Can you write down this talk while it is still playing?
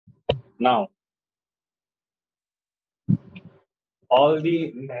Now, all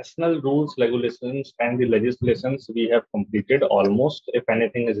the national rules, regulations, and the legislations we have completed almost. If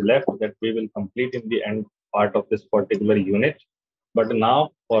anything is left, that we will complete in the end part of this particular unit. But now,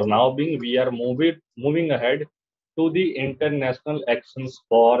 for now being, we are moving ahead to the international actions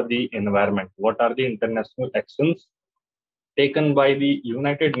for the environment. What are the international actions taken by the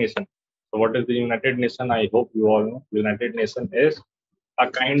United Nations? So what is the United Nations? I hope you all know. United Nations is a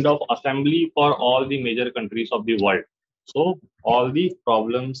kind of assembly for all the major countries of the world. So all the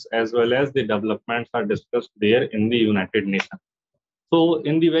problems as well as the developments are discussed there in the United Nations. So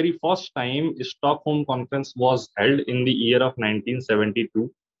in the very first time, Stockholm Conference was held in the year of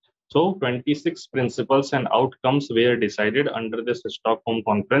 1972. So 26 principles and outcomes were decided under this Stockholm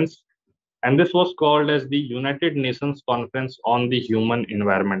Conference. And this was called as the United Nations Conference on the Human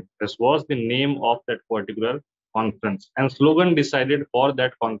Environment. This was the name of that particular conference. And slogan decided for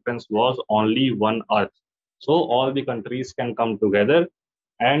that conference was only one earth. So all the countries can come together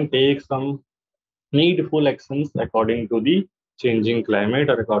and take some needful actions according to the changing climate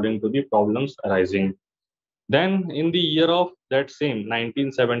or according to the problems arising. Then in the year of that same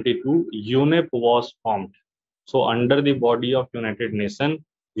 1972, UNEP was formed. So under the body of United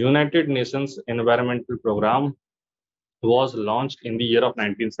Nations Environmental Program was launched in the year of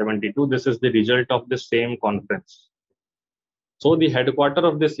 1972. This is the result of the same conference. So the headquarter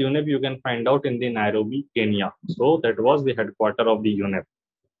of this UNEP you can find out in the Nairobi, Kenya. So that was the headquarter of the UNEP.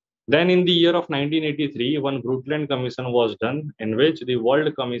 Then in the year of 1983, one Brundtland Commission was done in which the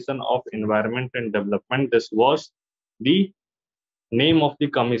World Commission of Environment and Development, this was the name of the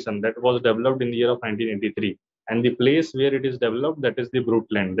commission that was developed in the year of 1983. And the place where it is developed, that is the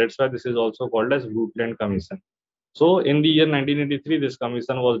Brundtland. That's why this is also called as Brundtland Commission. So in the year 1983, this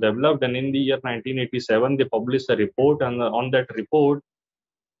commission was developed, and in the year 1987, they published a report, and on that report,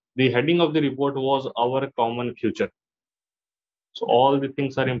 the heading of the report was Our Common Future. So all the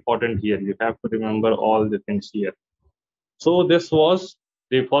things are important here. You have to remember all the things here. So this was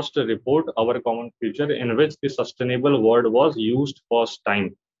the first report, Our Common Future, in which the sustainable word was used first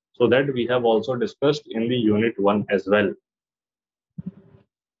time. So that we have also discussed in the unit 1 as well.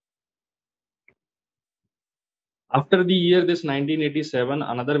 After the year this 1987,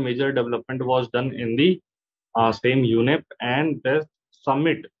 another major development was done in the same UNEP, and the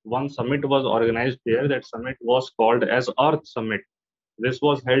summit, one summit was organized there. That summit was called as Earth Summit. This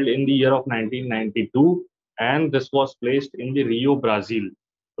was held in the year of 1992, and this was placed in the Rio, Brazil.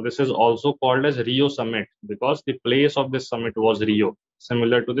 So this is also called as Rio Summit because the place of this summit was Rio,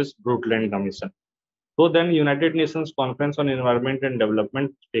 similar to this Brundtland Commission. So then United Nations Conference on Environment and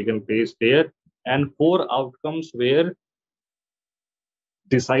Development taken place there, and 4 outcomes were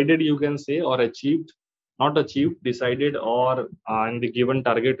decided, you can say, or achieved, not achieved, decided, or in the given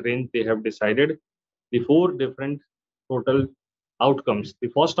target range they have decided the 4 different total outcomes. The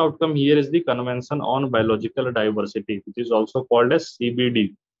first outcome here is the Convention on Biological Diversity, which is also called as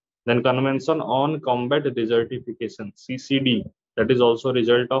CBD. Then Convention on Combat Desertification, CCD, that is also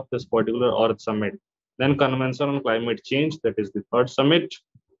result of this particular Earth Summit. Then Convention on Climate Change, that is the 3rd summit.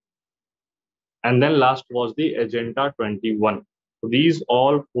 And then last was the Agenda 21. So these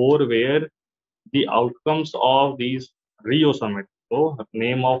all 4 were the outcomes of these Rio Summit. So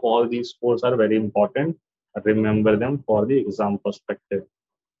name of all these 4 are very important. Remember them for the exam perspective.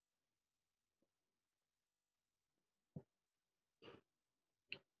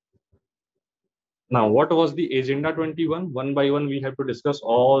 Now, what was the Agenda 21? One by one, we have to discuss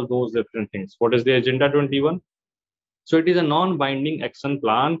all those different things. What is the Agenda 21? So it is a non-binding action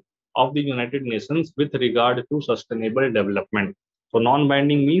plan of the United Nations with regard to sustainable development. So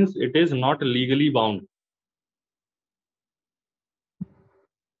non-binding means it is not legally bound.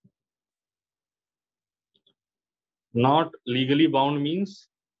 Not legally bound means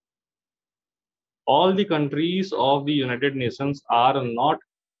all the countries of the United Nations are not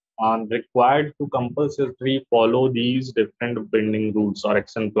required to compulsorily follow these different binding rules or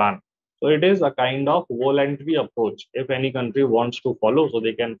action plan. So it is a kind of voluntary approach. If any country wants to follow, so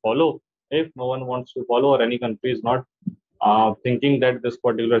they can follow. If no one wants to follow, or any country is not thinking that this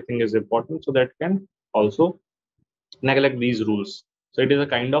particular thing is important, so that can also neglect these rules. So it is a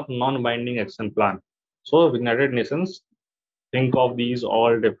kind of non-binding action plan. So United Nations think of these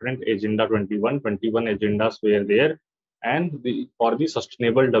all different Agenda 21 agendas were there, and for the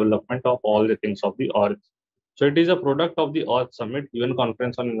sustainable development of all the things of the earth. So it is a product of the Earth Summit, UN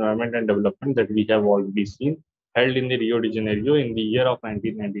Conference on Environment and Development, that we have already seen, held in the Rio de Janeiro in the year of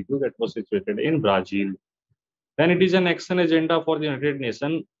 1992, that was situated in Brazil. Then it is an action agenda for the United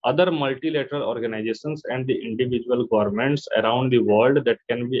Nations, other multilateral organizations, and the individual governments around the world that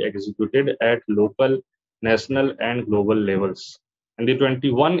can be executed at local, national, and global levels. And the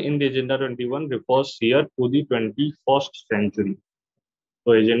 21 in the Agenda 21 refers here to the 21st century.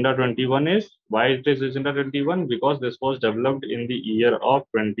 So Agenda 21 is, why it is Agenda 21? Because this was developed in the year of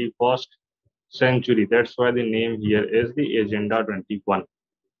 21st century. That's why the name here is the Agenda 21.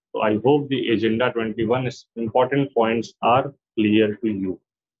 So I hope the Agenda 21 important points are clear to you.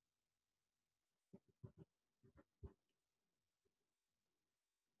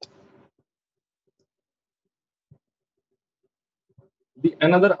 The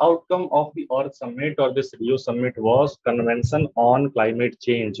another outcome of the Earth Summit or this Rio Summit was Convention on Climate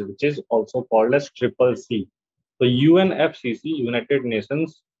Change, which is also called as Triple C. So UNFCCC, United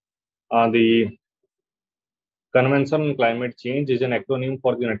Nations, the Convention on Climate Change is an acronym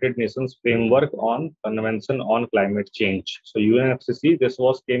for the United Nations Framework on Convention on Climate Change. So UNFCCC, this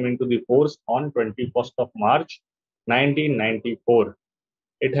was came into the force on 21st of March 1994.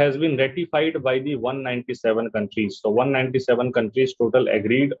 It has been ratified by the 197 countries. So 197 countries total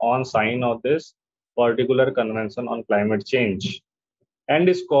agreed on sign of this particular convention on climate change and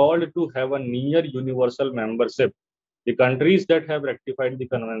is called to have a near universal membership. The countries that have ratified the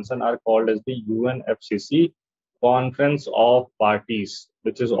convention are called as the UNFCCC Conference of Parties,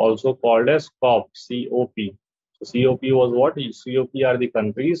 which is also called as COP, COP. So COP was what? COP are the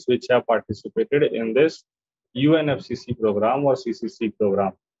countries which have participated in this UNFCCC program or CCC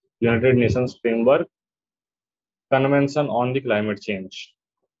program, United Nations Framework Convention on the Climate Change.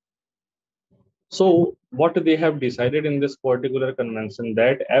 So what they have decided in this particular convention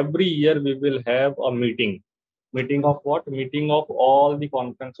that every year we will have a meeting. Meeting of what? Meeting of all the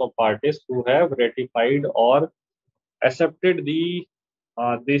conference of parties who have ratified or accepted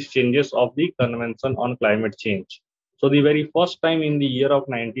these changes of the Convention on Climate Change. So the very first time in the year of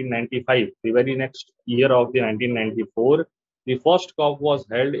 1995, the very next year of the 1994, the first COP was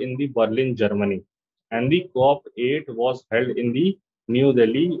held in the Berlin, Germany, and the COP 8 was held in the New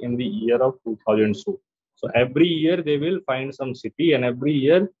Delhi in the year of 2002. So every year they will find some city, and every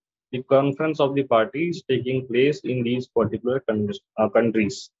year the conference of the parties taking place in these particular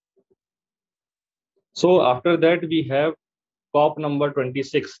countries. So after that we have COP number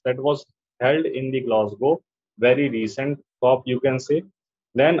 26 that was held in the Glasgow, very recent COP you can say.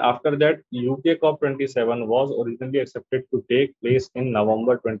 Then after that UK COP 27 was originally accepted to take place in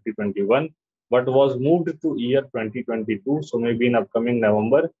November 2021 but was moved to year 2022. So maybe in upcoming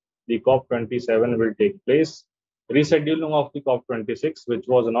November the COP 27 will take place. Rescheduling of the COP 26 which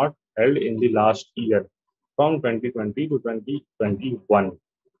was not held in the last year from 2020 to 2021.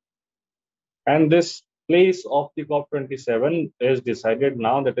 And this place of the COP27 is decided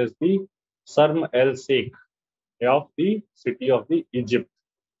now, that is the Sharm el Sheikh of the city of the Egypt.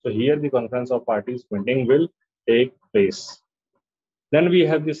 So here the conference of parties meeting will take place. Then we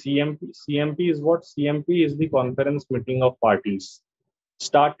have the CMP. CMP is what? CMP is the conference meeting of parties.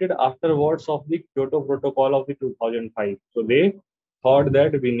 Started afterwards of the Kyoto Protocol of the 2005. So they thought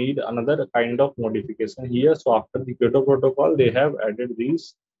that we need another kind of modification here. So after the Kyoto Protocol, they have added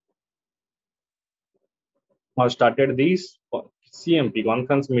these or started these CMP,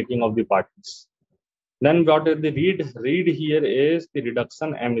 conference meeting of the parties. Then what is the read here is the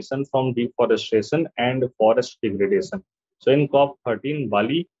reduction emission from deforestation and forest degradation. So in COP 13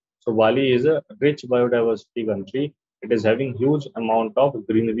 Bali, so Bali is a rich biodiversity country. It is having huge amount of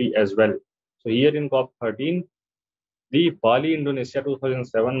greenery as well. So here in COP 13, the Bali Indonesia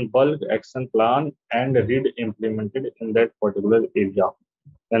 2007 bulk action plan and READ implemented in that particular area.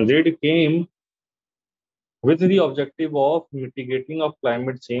 And READ came with the objective of mitigating of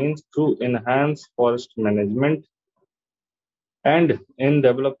climate change through enhanced forest management. And in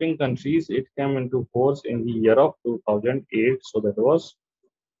developing countries, it came into force in the year of 2008. So that was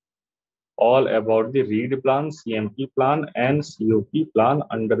all about the READ plan, CMP plan, and COP plan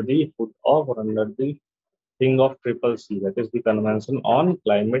under the hood of or under the thing of Triple C, that is the Convention on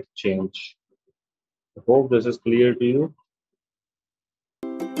Climate Change. I hope this is clear to you.